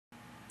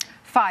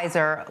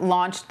Pfizer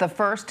launched the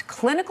first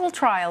clinical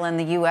trial in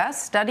the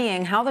U.S.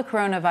 studying how the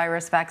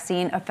coronavirus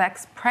vaccine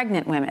affects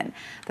pregnant women.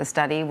 The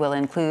study will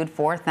include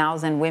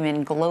 4,000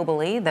 women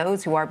globally.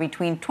 Those who are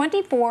between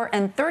 24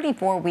 and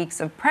 34 weeks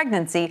of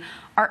pregnancy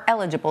are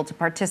eligible to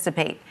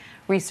participate.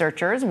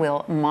 Researchers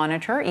will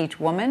monitor each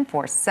woman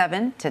for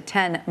 7 to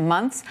 10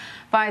 months.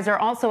 Pfizer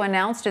also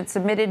announced it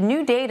submitted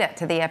new data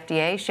to the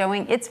FDA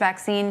showing its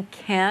vaccine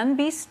can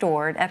be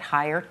stored at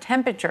higher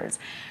temperatures.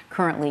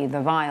 Currently,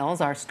 the vials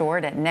are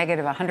stored at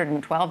negative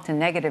 112 to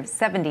negative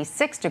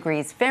 76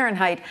 degrees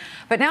Fahrenheit,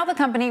 but now the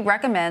company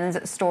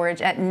recommends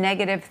storage at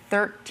negative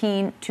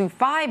 13 to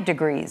 5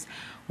 degrees,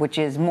 which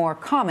is more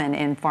common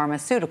in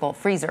pharmaceutical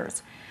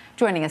freezers.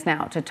 Joining us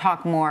now to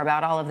talk more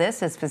about all of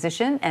this is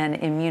physician and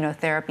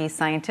immunotherapy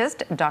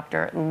scientist,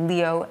 Dr.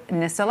 Leo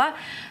Nissila.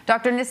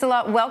 Dr.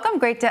 Nissila, welcome.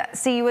 Great to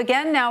see you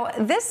again. Now,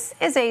 this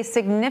is a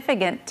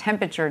significant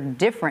temperature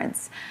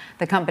difference.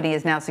 The company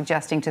is now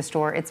suggesting to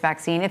store its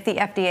vaccine. If the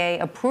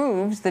FDA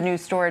approves the new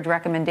storage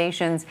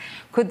recommendations,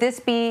 could this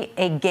be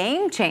a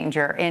game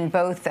changer in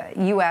both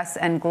U.S.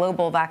 and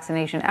global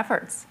vaccination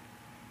efforts?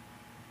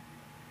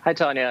 Hi,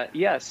 Tanya.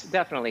 Yes,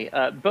 definitely.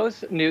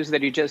 Both news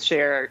that you just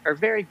shared are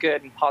very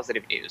good and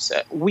positive news.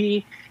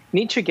 We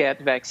need to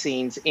get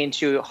vaccines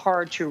into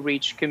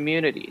hard-to-reach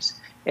communities.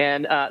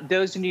 And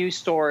those new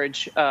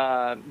storage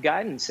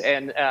guidance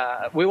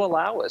will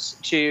allow us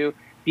to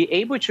be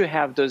able to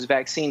have those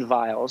vaccine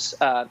vials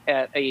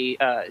at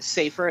a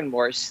safer and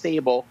more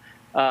stable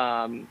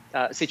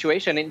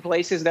situation in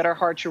places that are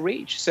hard to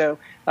reach. So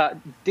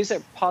these are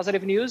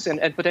positive news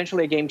and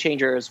potentially a game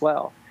changer as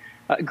well.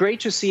 Great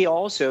to see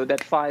also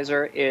that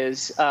Pfizer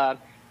is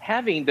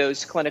having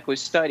those clinical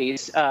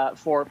studies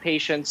for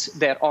patients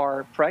that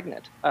are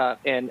pregnant.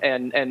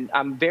 And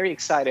I'm very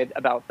excited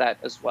about that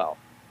as well.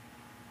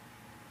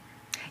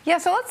 Yeah,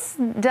 so let's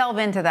delve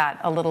into that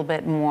a little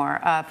bit more.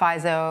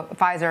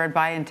 Pfizer and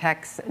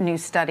BioNTech's new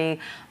study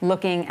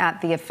looking at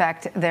the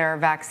effect their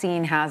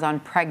vaccine has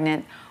on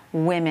pregnant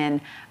women.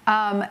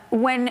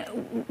 When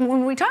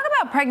we talk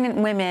about pregnant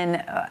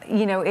women,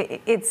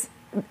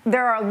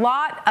 there are a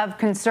lot of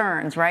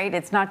concerns, right?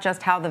 It's not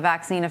just how the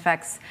vaccine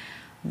affects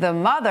the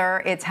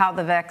mother, it's how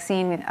the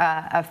vaccine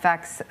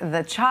affects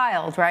the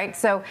child, right?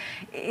 So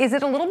is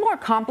it a little more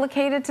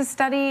complicated to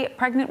study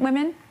pregnant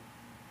women?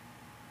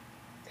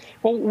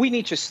 Well, we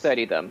need to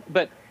study them,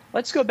 but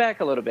let's go back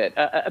a little bit.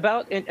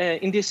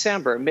 In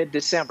December,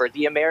 mid-December,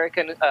 the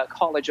American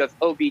College of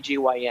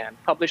OBGYN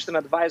published an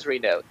advisory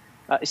note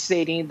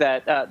stating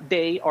that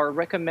they are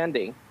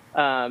recommending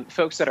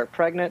folks that are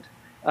pregnant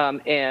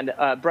and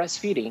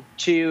breastfeeding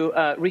to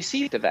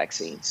receive the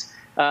vaccines,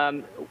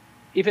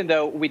 even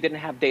though we didn't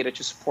have data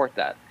to support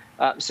that.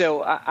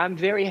 So I'm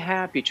very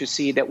happy to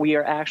see that we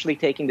are actually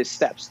taking the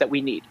steps that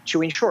we need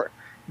to ensure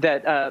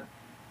that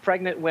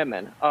pregnant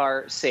women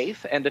are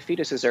safe and the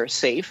fetuses are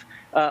safe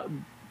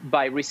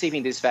by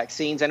receiving these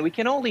vaccines. And we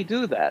can only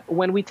do that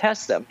when we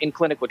test them in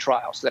clinical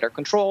trials that are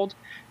controlled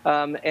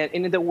and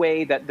in the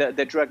way that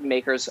the drug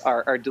makers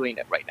are doing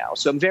it right now.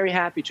 So I'm very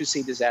happy to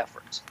see these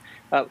efforts.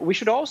 We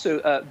should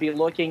also be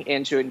looking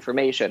into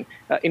information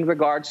in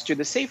regards to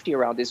the safety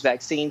around these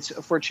vaccines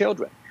for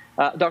children.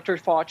 Dr.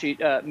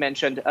 Fauci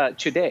mentioned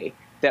today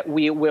that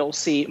we will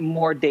see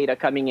more data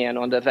coming in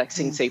on the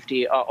vaccine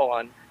safety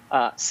on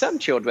some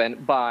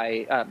children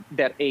by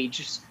that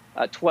ages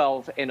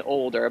 12 and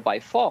older by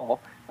fall,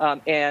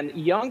 and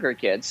younger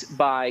kids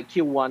by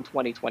Q1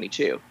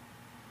 2022.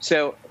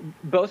 So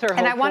both are hopeful,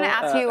 and I want to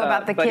ask you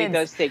about the but kids. It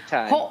does take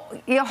time.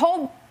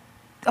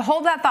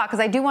 Hold that thought, because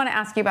I do want to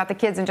ask you about the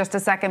kids in just a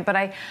second, but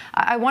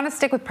I want to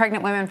stick with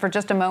pregnant women for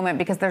just a moment,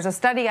 because there's a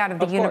study out of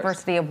the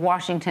University of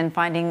Washington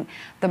finding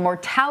the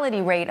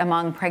mortality rate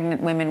among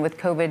pregnant women with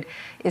COVID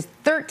is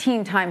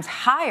 13 times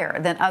higher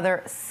than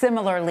other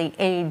similarly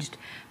aged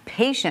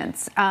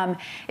patients.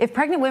 If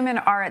pregnant women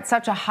are at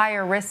such a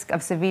higher risk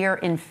of severe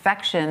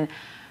infection,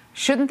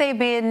 shouldn't they have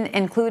been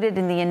included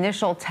in the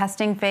initial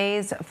testing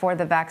phase for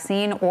the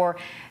vaccine, or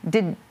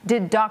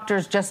did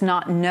doctors just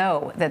not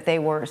know that they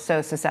were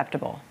so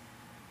susceptible?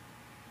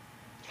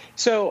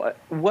 So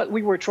what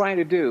we were trying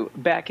to do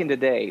back in the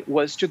day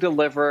was to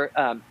deliver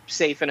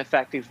safe and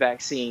effective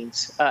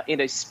vaccines in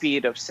a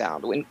speed of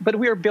sound. But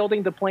we are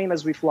building the plane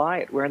as we fly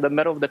it. We're in the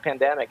middle of the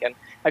pandemic, and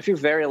I feel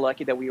very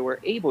lucky that we were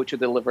able to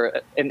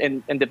deliver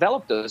and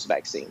develop those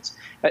vaccines.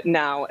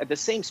 Now, at the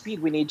same speed,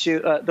 we need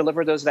to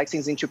deliver those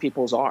vaccines into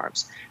people's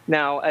arms.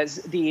 Now, as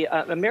the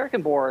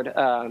American board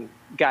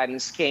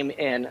guidance came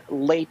in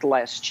late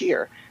last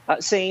year,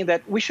 saying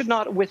that we should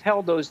not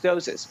withhold those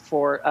doses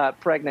for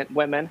pregnant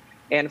women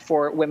and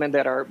for women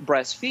that are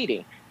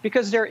breastfeeding,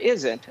 because there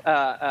isn't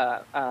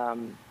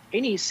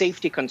any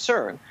safety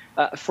concern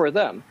for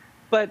them.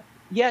 But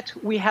yet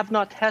we have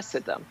not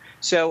tested them.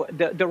 So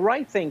the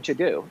right thing to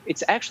do,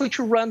 it's actually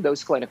to run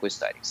those clinical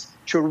studies,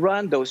 to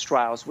run those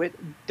trials with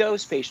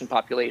those patient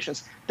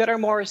populations that are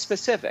more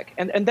specific.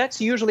 And that's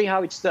usually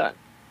how it's done.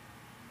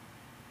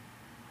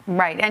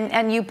 Right,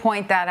 and you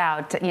point that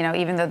out,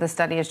 even though the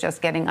study is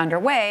just getting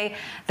underway,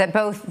 that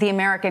both the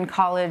American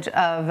College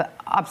of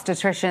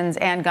Obstetricians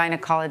and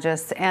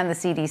Gynecologists and the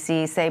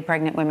CDC say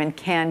pregnant women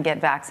can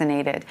get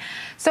vaccinated.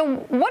 So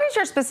what is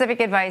your specific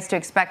advice to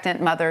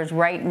expectant mothers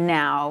right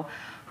now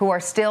who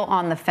are still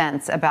on the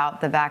fence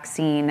about the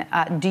vaccine?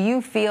 Do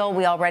you feel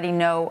we already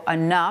know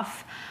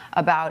enough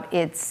about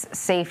its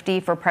safety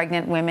for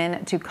pregnant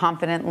women to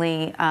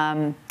confidently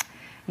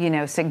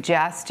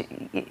suggest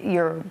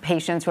your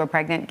patients who are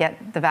pregnant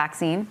get the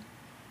vaccine?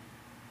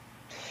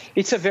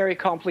 It's a very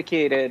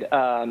complicated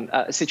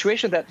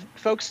situation that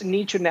folks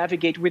need to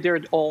navigate with their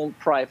own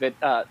private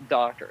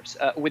doctors,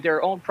 with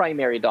their own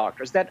primary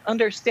doctors that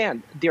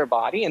understand their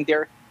body and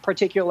their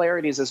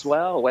particularities as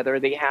well, whether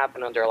they have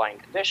an underlying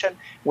condition,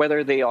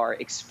 whether they are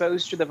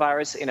exposed to the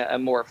virus in a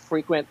more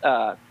frequent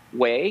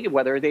way,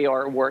 whether they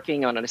are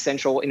working on an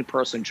essential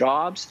in-person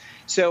jobs.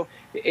 So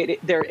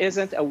there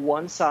isn't a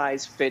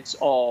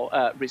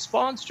one-size-fits-all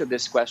response to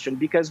this question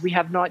because we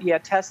have not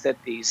yet tested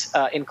these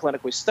in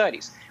clinical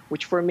studies,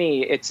 which for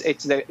me,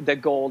 it's the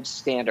gold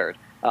standard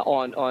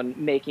on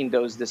making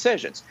those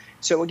decisions.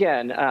 So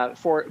again,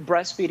 for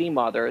breastfeeding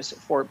mothers,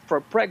 for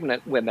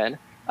pregnant women,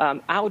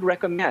 I would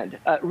recommend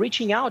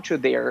reaching out to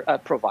their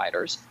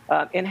providers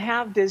and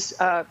have this,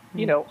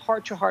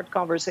 heart-to-heart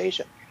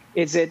conversation.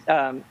 Is it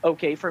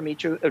okay for me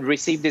to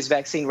receive this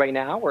vaccine right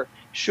now, or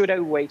should I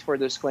wait for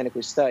those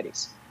clinical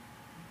studies?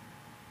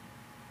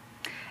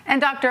 And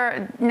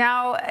doctor,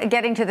 now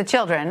getting to the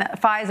children,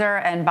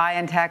 Pfizer and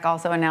BioNTech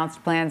also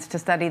announced plans to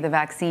study the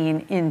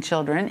vaccine in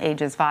children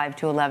ages 5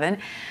 to 11.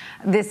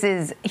 This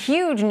is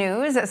huge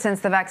news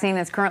since the vaccine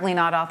is currently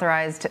not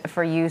authorized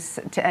for use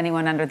to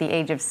anyone under the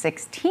age of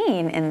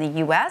 16 in the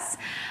U.S.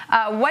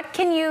 What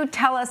can you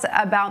tell us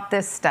about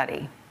this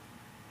study?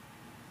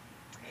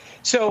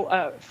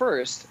 So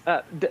first,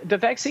 the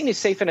vaccine is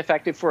safe and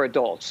effective for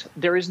adults.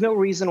 There is no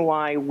reason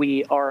why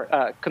we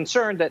are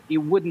concerned that it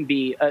wouldn't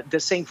be the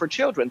same for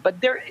children. But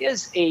there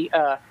is a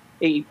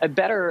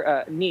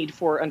better need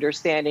for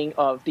understanding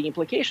of the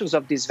implications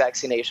of these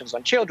vaccinations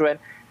on children.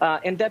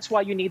 And that's why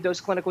you need those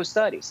clinical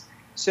studies.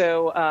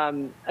 So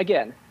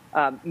again,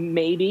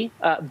 maybe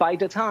by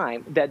the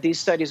time that these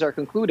studies are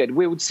concluded,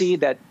 we would see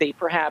that they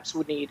perhaps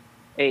would need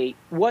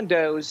one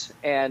dose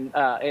and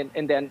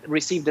then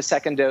receive the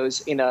second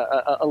dose in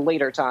a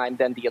later time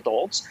than the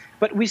adults.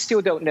 But we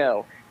still don't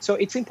know. So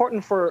it's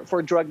important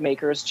for drug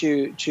makers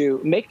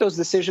to make those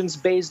decisions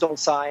based on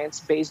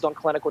science, based on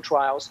clinical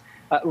trials,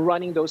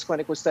 running those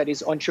clinical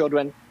studies on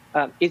children.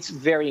 It's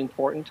very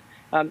important.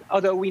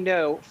 Although we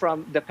know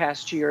from the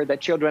past year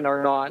that children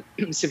are not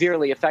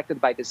severely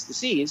affected by this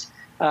disease,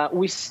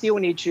 we still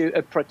need to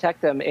protect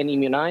them and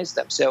immunize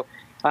them. So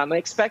I'm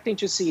expecting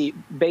to see,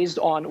 based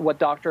on what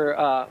Dr.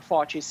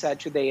 Fauci said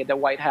today at the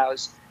White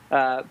House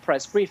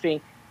press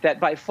briefing, that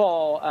by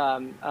fall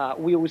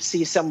we will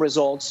see some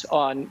results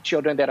on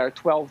children that are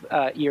 12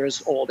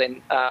 years old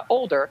and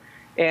older.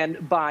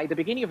 And by the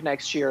beginning of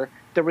next year,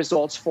 the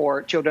results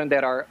for children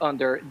that are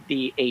under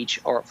the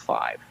age of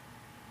 5.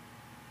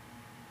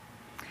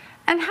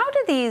 And how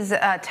do these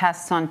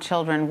tests on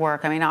children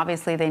work? I mean,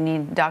 obviously,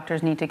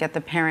 doctors need to get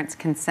the parents'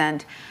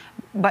 consent,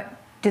 but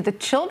do the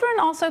children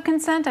also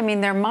consent? I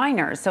mean, they're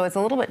minors, so it's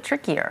a little bit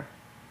trickier.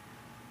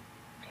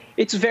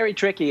 It's very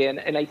tricky,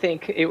 and I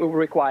think it will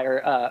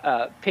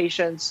require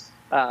patients,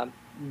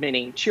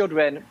 meaning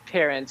children,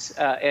 parents,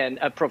 and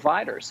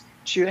providers,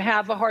 to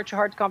have a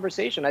heart-to-heart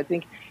conversation. I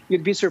think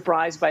you'd be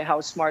surprised by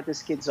how smart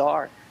these kids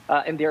are,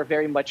 and they're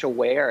very much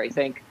aware. I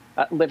think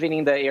living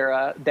in the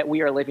era that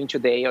we are living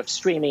today of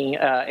streaming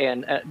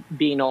and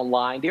being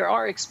online, they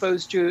are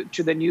exposed to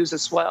the news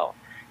as well.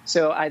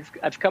 So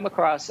I've come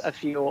across a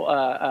few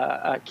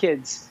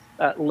kids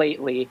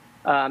lately,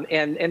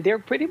 and they're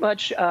pretty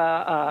much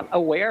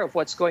aware of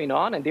what's going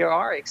on, and they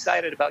are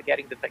excited about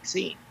getting the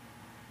vaccine.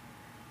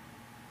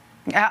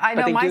 I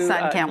know my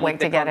son can't wait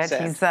to get it.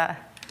 He's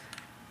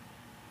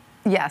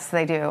yes,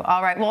 they do.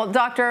 All right. Well,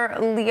 Dr.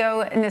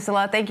 Leo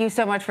Nissila, thank you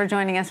so much for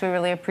joining us. We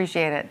really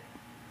appreciate it.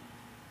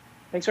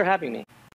 Thanks for having me.